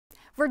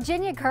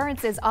Virginia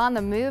Currents is on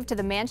the move to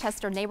the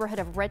Manchester neighborhood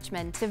of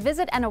Richmond to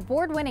visit an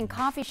award-winning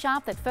coffee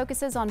shop that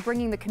focuses on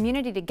bringing the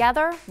community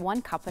together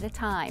one cup at a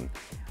time.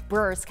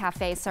 Brewer's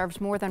Cafe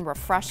serves more than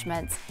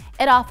refreshments.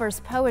 It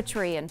offers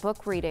poetry and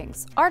book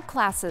readings, art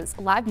classes,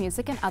 live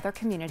music, and other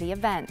community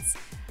events.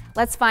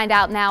 Let's find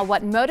out now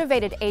what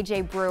motivated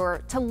Ajay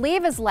Brewer to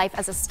leave his life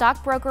as a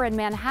stockbroker in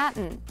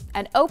Manhattan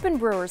and open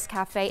Brewer's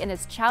Cafe in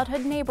his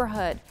childhood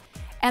neighborhood,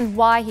 and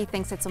why he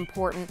thinks it's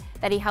important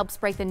that he helps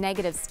break the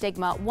negative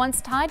stigma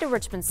once tied to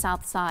Richmond's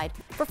South Side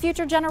for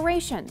future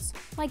generations,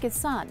 like his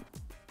son.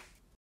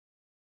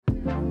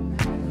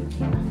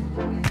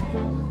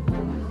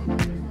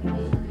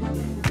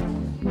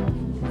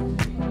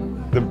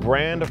 The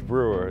brand of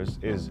Brewers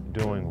is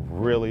doing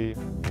really,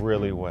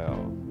 really well.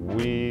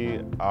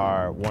 We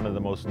are one of the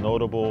most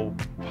notable,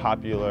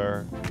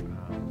 popular,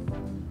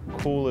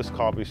 coolest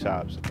coffee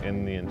shops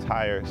in the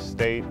entire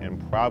state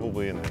and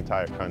probably in the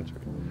entire country.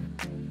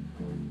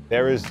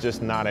 There is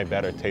just not a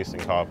better tasting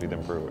coffee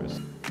than Brewers.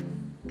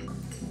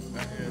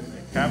 That is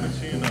a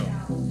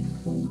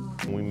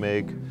cappuccino. We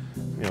make,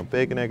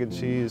 bacon, egg, and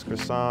cheese,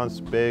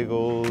 croissants,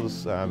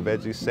 bagels,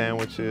 veggie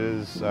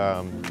sandwiches,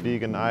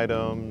 vegan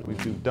items. We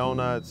do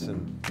donuts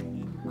and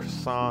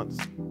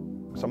croissants.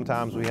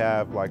 Sometimes we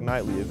have like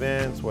nightly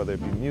events, whether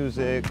it be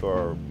music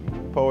or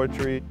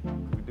poetry.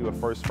 We do a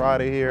First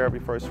Friday here every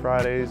First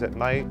Fridays at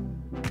night.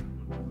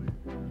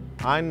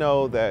 I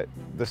know that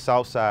the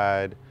South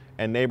Side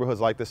and neighborhoods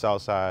like the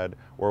South Side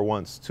were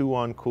once too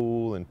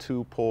uncool and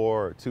too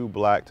poor or too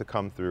black to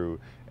come through.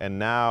 And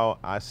now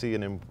I see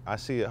an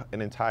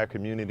entire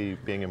community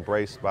being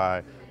embraced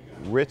by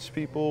rich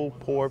people,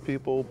 poor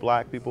people,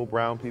 black people,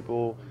 brown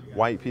people,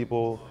 white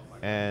people.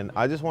 And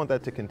I just want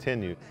that to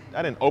continue.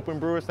 I didn't open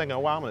Brewers thinking, oh,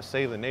 wow, I'm gonna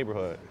save the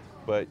neighborhood.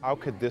 But how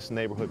could this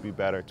neighborhood be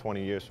better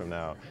 20 years from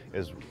now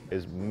is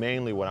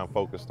mainly what I'm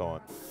focused on.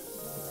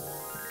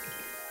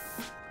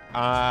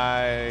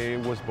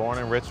 I was born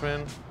in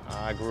Richmond.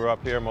 I grew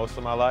up here most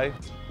of my life.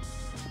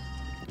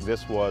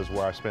 This was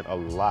where I spent a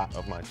lot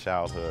of my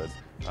childhood,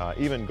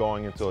 even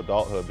going into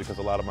adulthood, because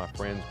a lot of my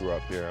friends grew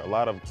up here. A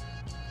lot of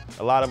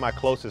my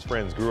closest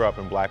friends grew up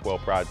in Blackwell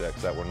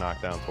projects that were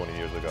knocked down 20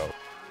 years ago.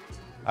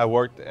 I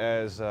worked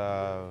as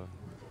a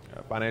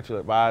financial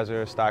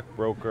advisor,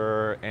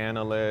 stockbroker,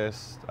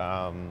 analyst,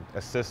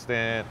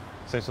 assistant,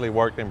 essentially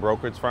worked in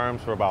brokerage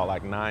firms for about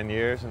like 9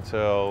 years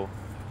until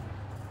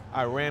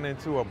I ran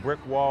into a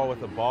brick wall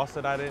with a boss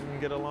that I didn't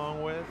get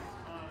along with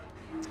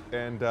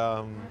and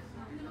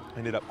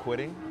ended up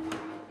quitting.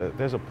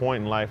 There's a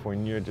point in life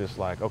when you're just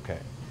like, okay,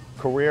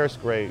 career is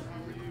great,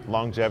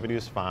 longevity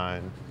is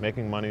fine,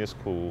 making money is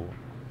cool,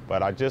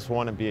 but I just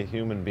want to be a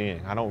human being.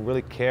 I don't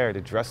really care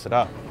to dress it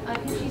up.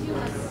 Could you do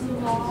a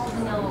small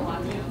vanilla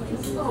latte,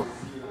 please?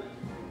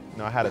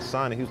 I had a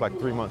son and he was like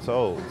 3 months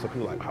old. So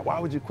people were like, why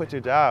would you quit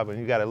your job when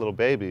you got a little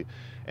baby?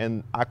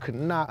 And I could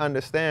not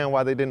understand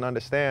why they didn't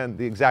understand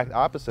the exact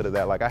opposite of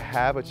that. Like, I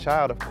have a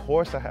child, of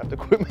course I have to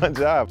quit my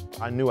job.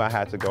 I knew I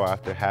had to go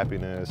after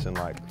happiness and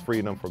like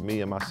freedom for me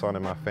and my son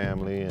and my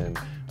family and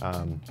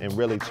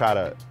really try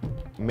to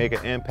make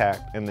an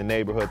impact in the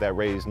neighborhood that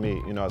raised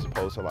me, as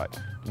opposed to like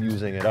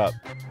using it up.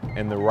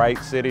 In the right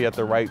city at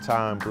the right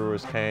time,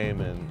 Brewers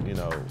came and,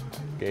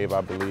 gave,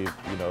 I believe,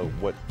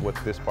 what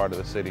this part of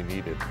the city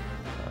needed.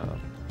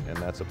 And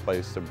that's a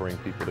place to bring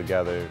people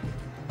together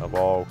of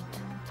all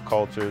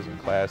cultures and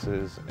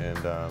classes and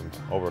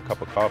over a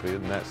cup of coffee.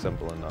 Isn't that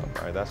simple enough,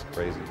 right? That's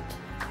crazy.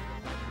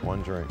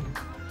 One drink.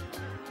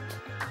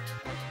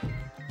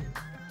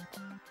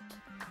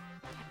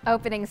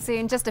 Opening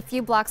soon, just a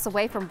few blocks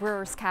away from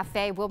Brewer's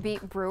Cafe, will be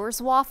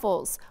Brewer's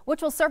Waffles,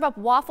 which will serve up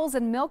waffles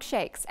and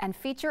milkshakes and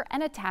feature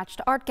an attached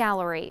art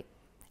gallery.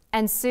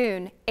 And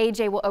soon,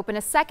 Ajay will open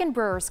a second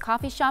Brewer's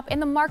coffee shop in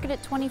the market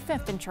at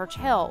 25th and Church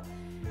Hill.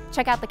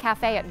 Check out the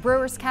cafe at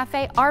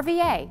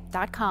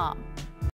brewerscaferva.com.